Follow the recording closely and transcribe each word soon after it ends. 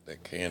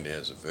That candy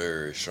has a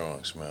very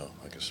strong smell.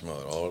 I can smell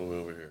it all the way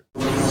over here.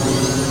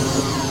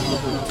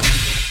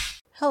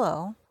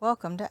 Hello,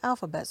 welcome to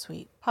Alphabet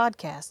Suite,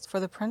 podcast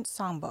for the Prince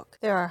Songbook.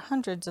 There are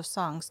hundreds of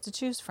songs to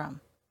choose from.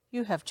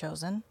 You have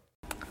chosen.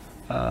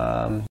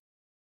 Hello,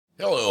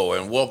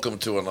 and welcome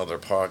to another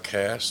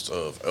podcast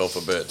of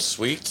Alphabet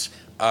Suite.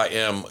 I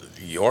am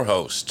your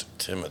host,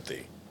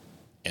 Timothy.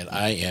 And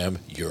I am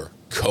your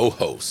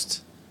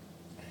co-host,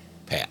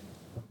 Pat.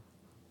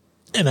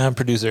 And I'm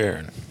producer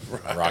Aaron.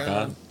 Rock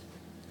on.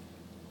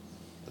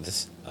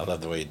 I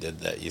love the way you did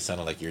that. You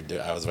sounded like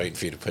I was waiting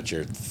for you to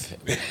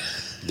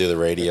do the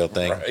radio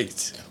thing.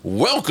 Right.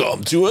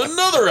 Welcome to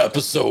another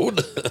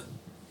episode.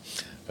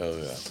 Oh,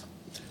 yeah.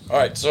 All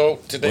right, so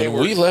today when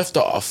we left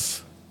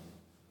off,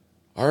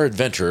 our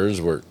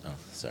adventurers were... Oh,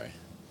 sorry.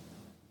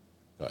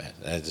 Go ahead.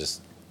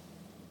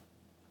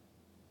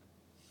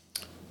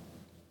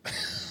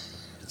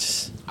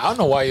 I don't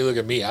know why you look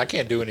at me. I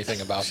can't do anything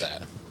about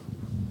that.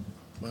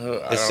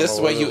 It's just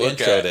the way you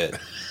introed it.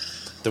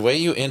 The way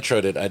you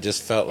introed it, I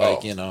just felt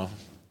like, All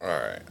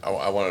right.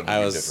 I wanted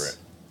to be different.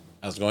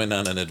 I was going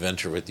on an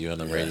adventure with you on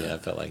the radio. I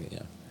felt like,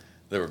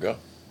 There we go.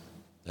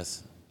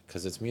 That's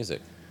because it's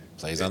music.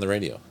 Plays on the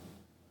radio.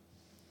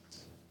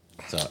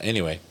 So,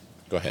 anyway,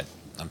 go ahead.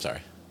 I'm sorry.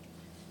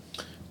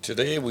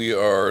 Today we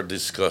are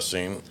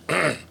discussing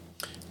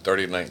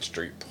 39th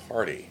Street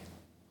Party.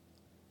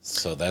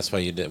 So that's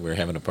why we're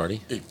having a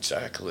party?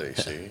 Exactly,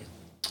 see?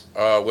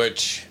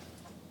 Which...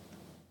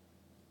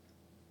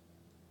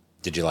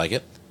 Did you like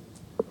it?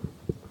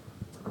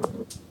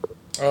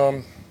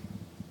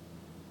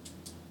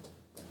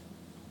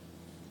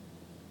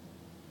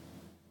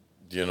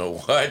 You know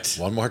what?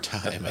 One more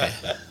time, man.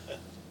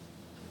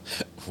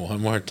 One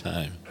more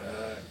time.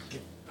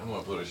 I'm going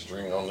to put a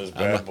string on this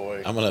bad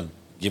boy. I'm going to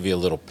give you a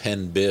little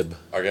pen bib.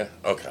 Okay?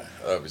 Okay.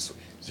 Obviously.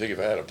 See, if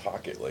I had a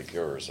pocket like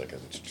yours, I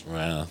could...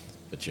 Well,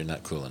 but you're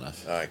not cool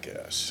enough. I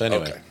guess. So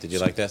anyway, Did you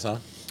like that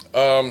song?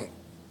 I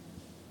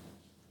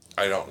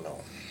don't know.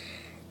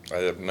 I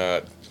have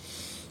not...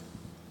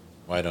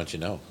 Why don't you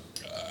know?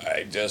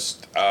 I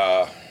just...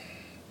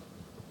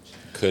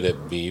 Could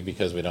it be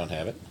because we don't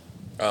have it?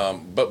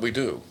 But we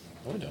do.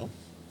 Oh, we don't.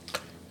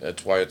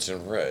 That's why it's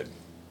in red.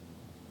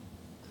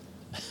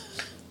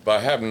 But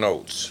I have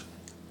notes.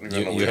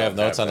 You have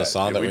notes on a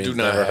song that we we've do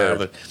not never have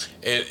heard.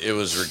 It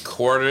was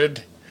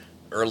recorded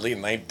early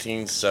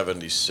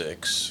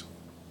 1976.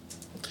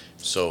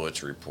 So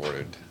it's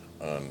reported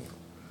on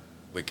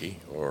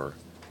Wiki or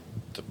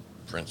the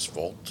Prince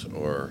Vault,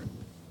 or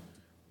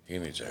he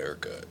needs a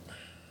haircut.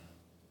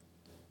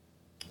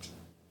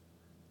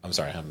 I'm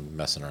sorry, I'm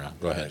messing around.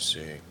 Go ahead. I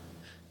see.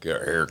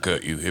 Get a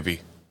haircut, you hippie.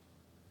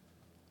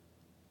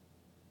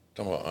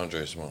 Talking about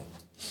Andre Simone.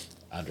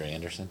 Andre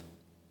Anderson?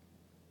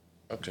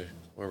 Okay,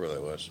 wherever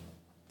that was.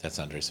 That's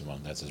Andre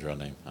Simone. That's his real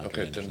name. Andre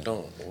Okay, Anderson. then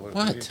don't. What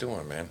are you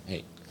doing, man?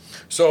 Hey.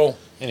 So,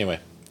 Anyway,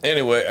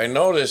 I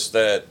noticed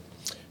that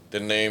the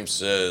name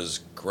says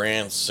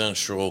Grand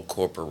Central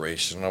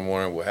Corporation. I'm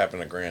wondering what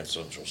happened to Grand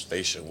Central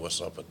Station.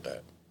 What's up with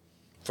that?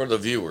 For the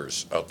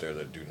viewers out there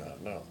that do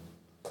not know.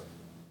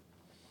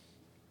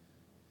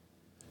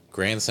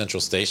 Grand Central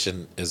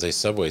Station is a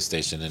subway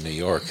station in New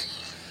York.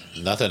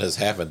 Nothing has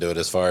happened to it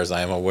as far as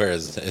I am aware.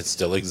 It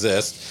still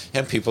exists,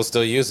 and people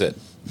still use it.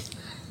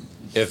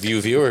 If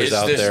you viewers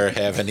there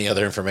have any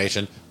other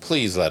information,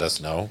 please let us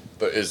know.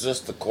 But is this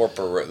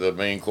the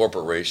main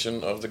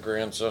corporation of the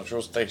Grand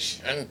Central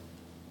Station?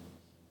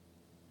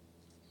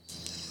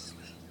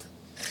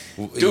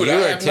 Dude, you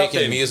are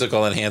taking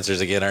musical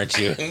enhancers again, aren't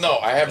you? No,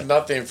 I have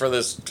nothing for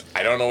this.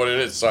 I don't know what it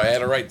is, so I had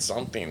to write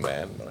something,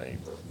 man.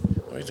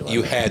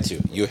 You had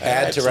to. You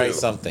had to write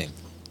something.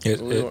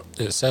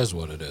 It says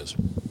what it is.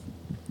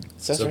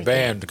 It's a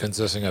band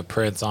consisting of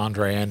Prince,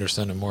 Andre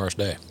Anderson, and Morris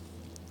Day.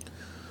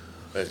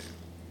 But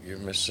you're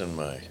missing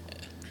my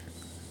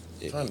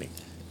funny.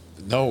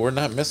 No, we're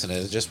not missing it.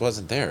 It just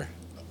wasn't there.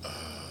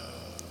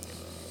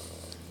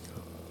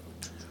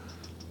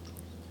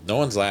 No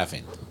one's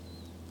laughing.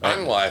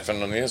 I'm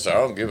laughing on the inside. I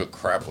don't give a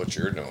crap what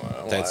you're doing.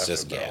 That's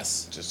just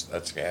gas.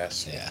 That's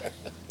gas.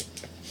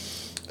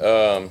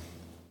 Yeah.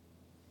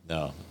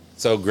 No.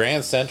 So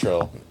Grand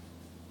Central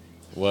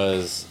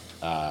was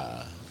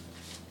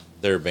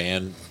their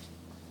band.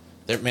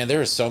 There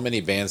were so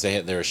many bands.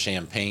 There was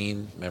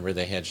Champagne. Remember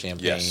they had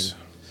Champagne? Yes.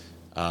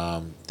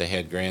 They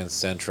had Grand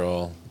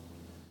Central,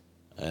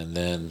 and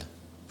then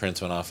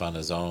Prince went off on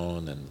his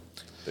own, and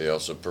they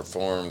also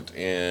performed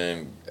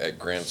at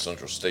Grand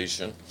Central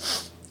Station.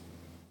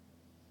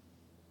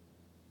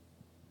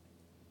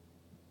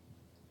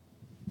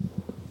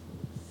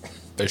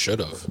 They should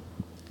have.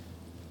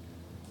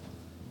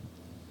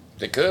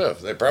 They could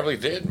have. They probably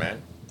did,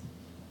 man.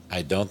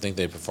 I don't think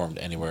they performed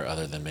anywhere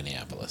other than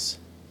Minneapolis.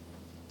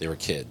 They were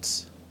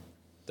kids.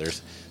 They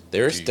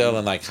were still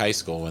in like high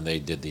school when they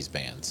did these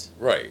bands.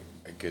 Right,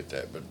 I get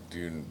that, but do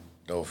you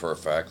know for a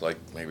fact, like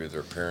maybe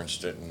their parents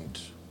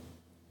didn't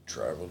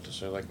travel to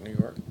say like New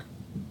York?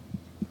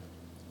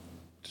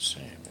 Just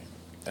saying, man.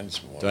 And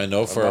it's more, Do I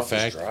know my for a mouth is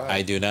fact? dry.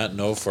 I do not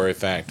know for a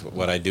fact.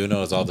 What I do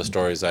know is all the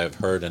stories I've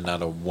heard, and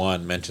not a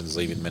one mentions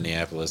leaving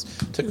Minneapolis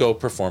to go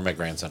perform at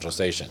Grand Central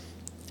Station.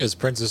 Is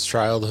Prince's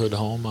childhood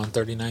home on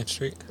 39th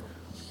Street?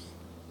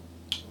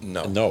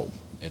 No. No,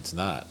 it's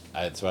not.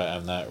 That's why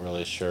I'm not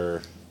really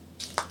sure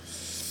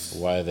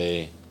why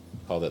they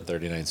called it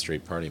 39th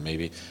Street Party.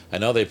 Maybe I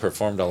know they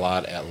performed a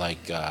lot at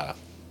like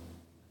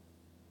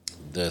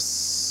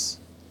this,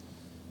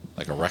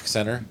 like a rec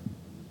center.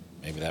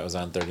 Maybe that was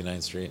on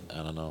 39th Street.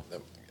 I don't know.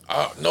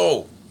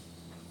 No.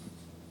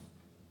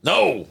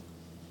 No.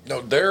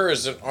 No, there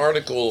is an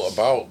article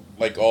about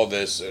like all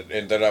this,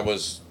 and that I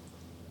was.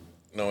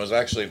 No, it was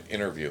actually an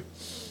interview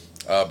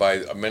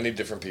by many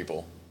different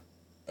people,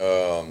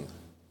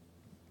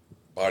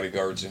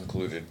 bodyguards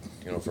included,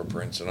 for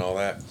Prince and all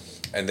that,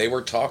 and they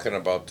were talking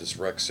about this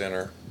rec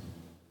center,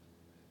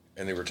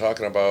 and they were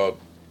talking about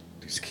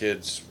these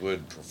kids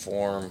would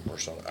perform or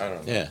something. I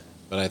don't know. Yeah,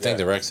 but I think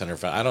Yeah. the rec center.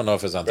 I don't know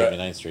if it's on Right.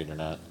 39th Street or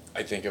not.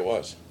 I think it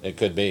was. It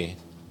could be.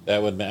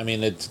 That would. I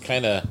mean, it's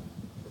kind of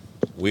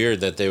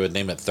weird that they would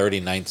name it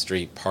 39th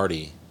Street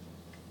Party,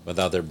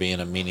 without there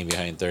being a meaning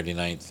behind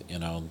 39th.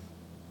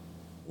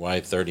 Why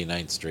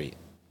 39th Street?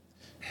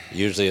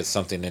 Usually, it's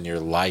something in your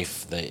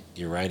life that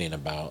you're writing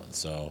about.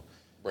 So,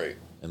 Right.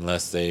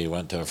 unless they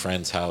went to a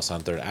friend's house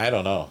on 30, I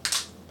don't know.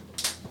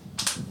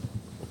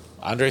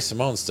 Andre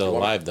Simone's still You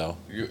wanna- alive, though.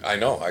 I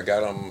know. I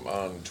got him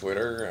on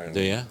Twitter. And,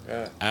 Do you?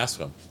 Yeah. Ask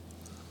him.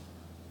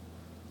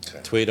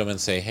 Okay. Tweet him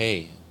and say,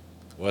 "Hey,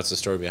 what's the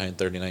story behind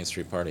 39th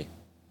Street Party?"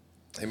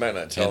 He might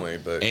not tell me,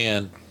 And- but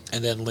and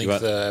And then link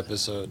want- the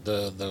episode,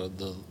 the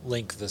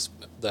link the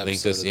episode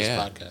this, of this yeah.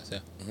 podcast. Yeah.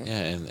 yeah,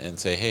 and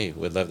say, "Hey,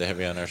 we'd love to have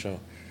you on our show."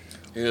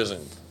 he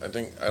doesn't. I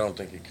don't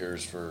think he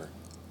cares for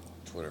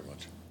Twitter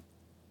much.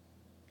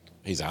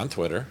 He's on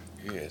Twitter.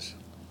 He is.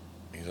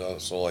 He's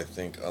also, I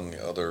think, on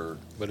the other.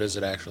 But is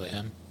it actually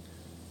him?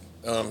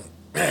 I don't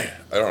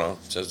know.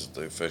 It says it's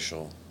the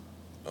official.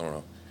 I don't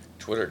know.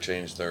 Twitter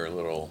changed their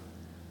little.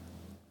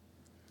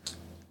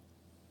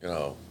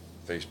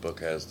 Facebook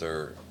has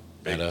their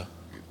big Meta.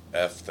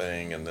 F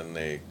thing, and then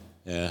they.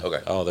 Yeah.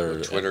 Okay. Oh, their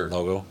The Twitter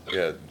logo.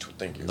 Yeah.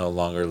 Thank you. No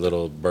longer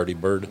little birdie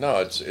bird. No,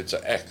 it's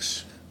an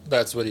X.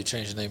 That's what he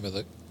changed the name of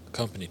the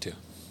company to.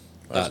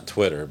 Not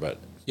Twitter, but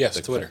Yes,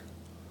 the- Twitter.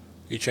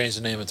 He changed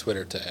the name of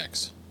Twitter to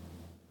X.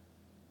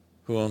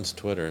 Who owns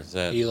Twitter? Is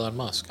that? Elon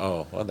Musk.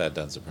 Oh, well, that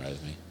doesn't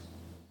surprise me.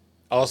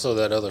 Also,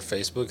 that other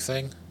Facebook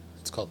thing,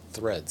 it's called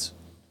Threads.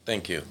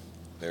 Thank you.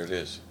 There it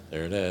is.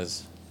 There it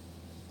is.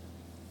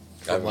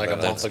 From like a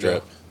Haven't been on month That's ago.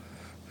 drip.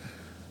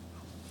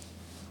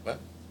 What?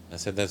 I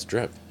said that's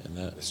drip, isn't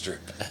that? It's true.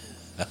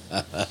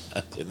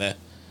 Didn't it?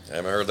 I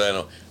haven't heard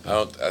that. I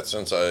don't.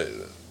 Since I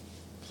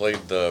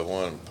played the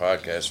one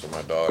podcast for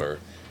my daughter,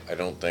 I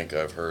don't think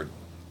I've heard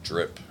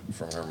drip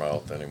from her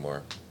mouth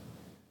anymore.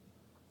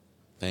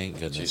 Thank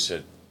She goodness.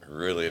 said,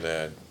 "Really,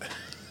 Dad?"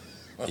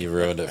 You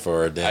ruined it for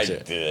her, I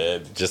didn't you?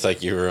 did. Just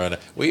like you ruin it.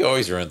 We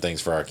always ruin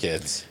things for our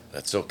kids.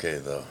 That's okay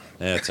though.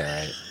 That's all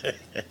right.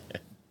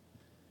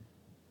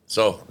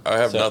 So I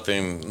have So-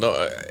 nothing.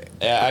 No,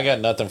 Yeah, I got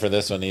nothing for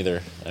this one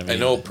either. I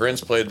know Prince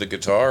played the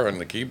guitar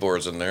and the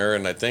keyboards in there,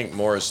 and I think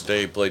Morris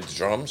Day played the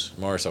drums.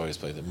 Morris always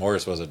played it.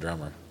 Morris was a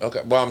drummer.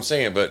 Okay, well I'm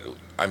saying, but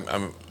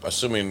I'm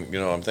assuming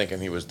I'm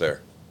thinking he was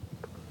there.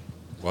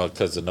 Well,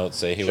 because the notes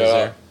say he Shut was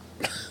up.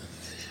 there.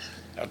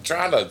 I'm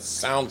trying to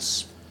sound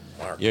smart.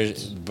 But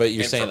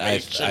you're saying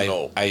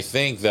Informational. I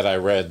think that I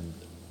read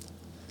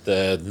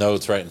the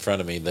notes right in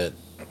front of me that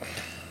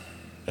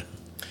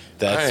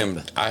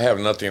that's I have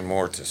nothing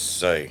more to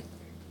say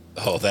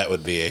oh, that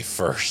would be a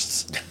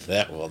first.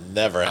 That will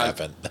never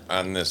happen.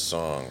 on this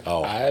song.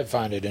 Oh, I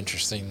find it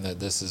interesting that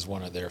this is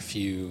one of their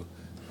few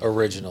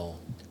original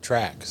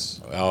tracks.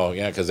 oh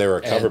yeah, because they were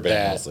a cover and band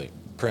that mostly.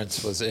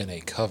 Prince was in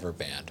a cover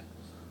band.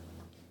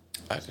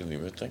 I didn't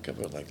even think of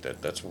it like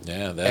that. That's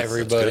Yeah, that's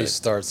Everybody good.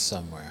 starts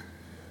somewhere.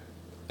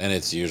 and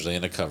it's usually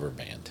in a cover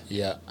band.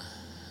 Yeah.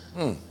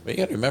 But you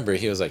got to remember,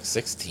 he was like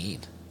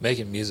 16.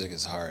 Making music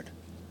is hard.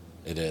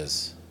 It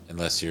is,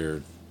 unless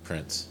you're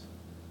Prince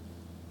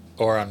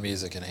Or on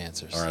music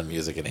enhancers. or on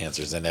music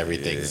enhancers, and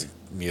everything's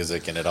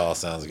music and it all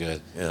sounds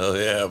good. Hell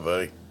yeah,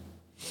 buddy.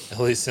 At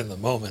least in the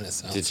moment it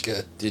sounds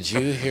good. Did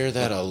you hear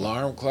that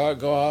alarm clock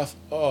go off?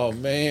 Oh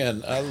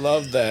man, I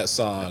love that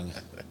song.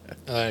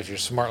 And then if you're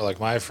smart like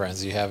my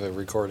friends, you have it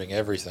recording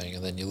everything,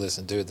 and then you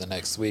listen to it the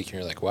next week, and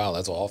you're like, wow,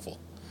 that's awful.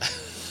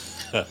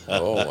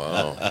 Oh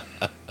wow.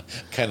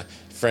 Kind of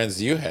friends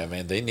do you have,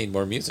 man? They need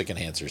more music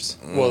enhancers.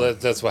 Well,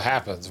 that's what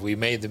happens. We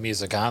made the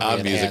music on On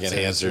the music enhancers.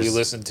 enhancers. We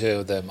listened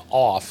to them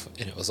off,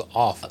 and it was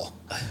awful.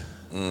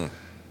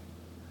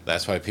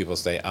 That's why people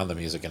stay on the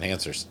music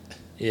enhancers.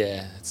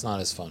 Yeah, it's not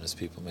as fun as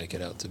people make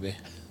it out to be.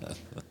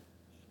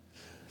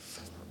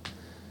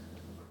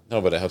 No,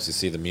 but it helps you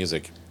see the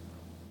music.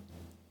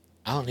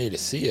 I don't need to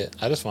see it.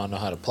 I just want to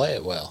know how to play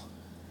it well.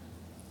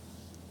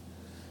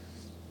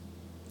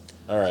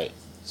 All right.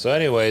 So,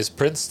 anyways,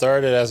 Prince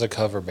started as a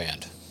cover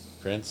band.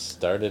 Prince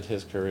started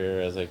his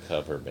career as a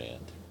cover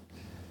band.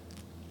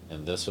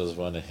 And this was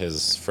one of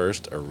his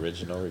first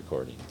original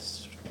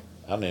recordings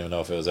don't even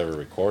know if it was ever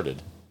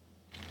recorded.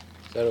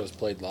 Said it was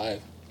played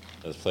live.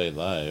 It was played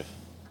live.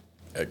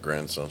 At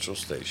Grand Central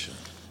Station.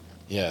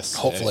 Yes.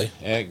 Hopefully.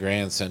 At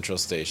Grand Central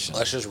Station.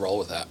 Let's just roll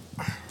with that.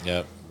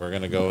 Yep. We're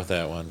going to go with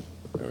that one.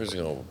 We're just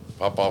going to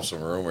pop off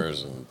some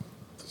rumors and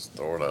just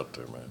throw it out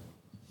there, man.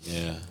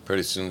 Yeah.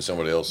 Pretty soon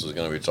somebody else is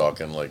going to be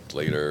talking like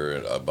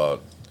later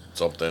about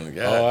something.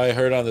 Yeah. Oh, I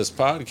heard on this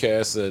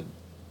podcast that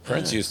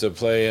Prince used to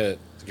play at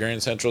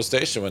Grand Central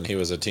Station when he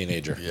was a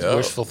teenager. Yeah.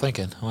 Wishful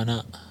thinking. Why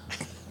not?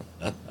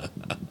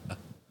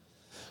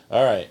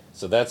 All right.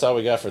 So that's all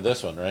we got for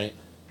this one, right?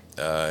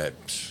 I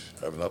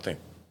have nothing.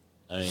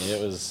 I mean, it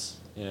was,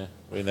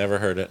 we never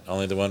heard it.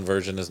 Only the one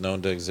version is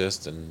known to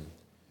exist, and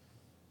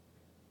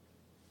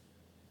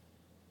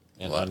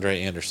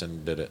Andre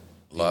Anderson did it.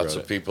 Lots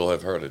of people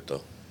have heard it,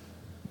 though.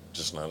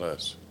 Just not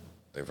us.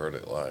 They've heard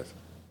it live.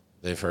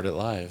 They've heard it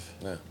live.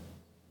 Yeah.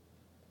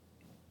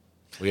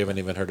 We haven't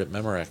even heard it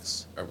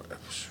Memorex.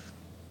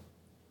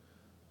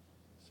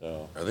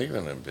 So Are they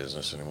even in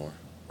business anymore?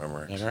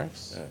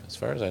 Memorex? Yeah. As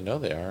far as I know,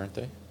 they are, aren't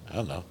they? I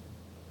don't know.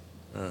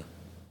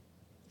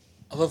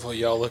 I love how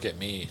y'all look at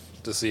me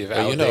to see if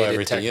Well, you know outdated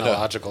everything,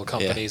 technological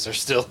companies are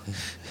still.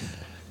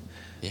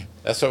 Yeah.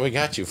 That's what we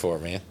got you for,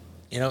 man.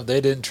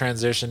 They didn't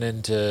transition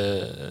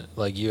into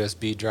like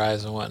USB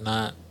drives and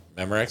whatnot.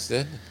 Memorex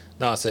did?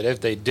 No, I said if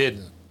they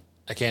didn't,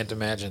 I can't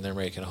imagine they're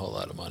making a whole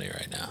lot of money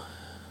right now.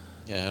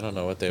 Yeah, I don't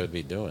know what they would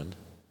be doing.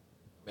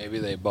 Maybe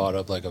they bought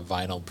up like a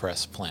vinyl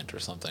press plant or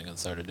something and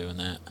started doing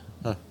that.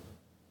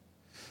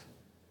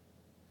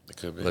 It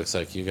could be. Looks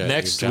like you got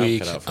Next your job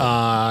week cut out for you.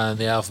 on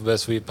the Alphabet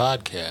Suite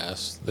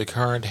podcast, the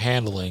current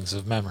handlings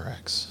of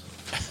Memorex.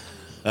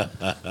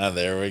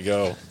 There we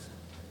go.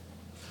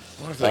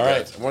 I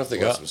wonder if they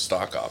got some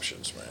stock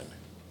options, man.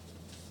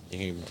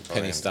 You can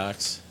penny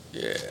stocks.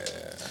 Yeah.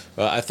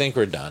 Well, I think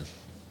we're done.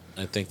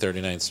 I think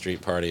 39th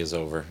Street party is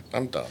over.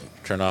 I'm done.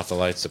 Turn off the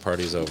lights. The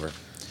party's over.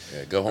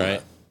 Yeah, go home.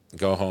 Right?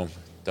 Go home.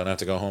 Don't have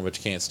to go home, but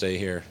you can't stay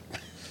here.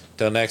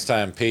 Till next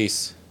time.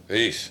 Peace.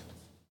 Peace.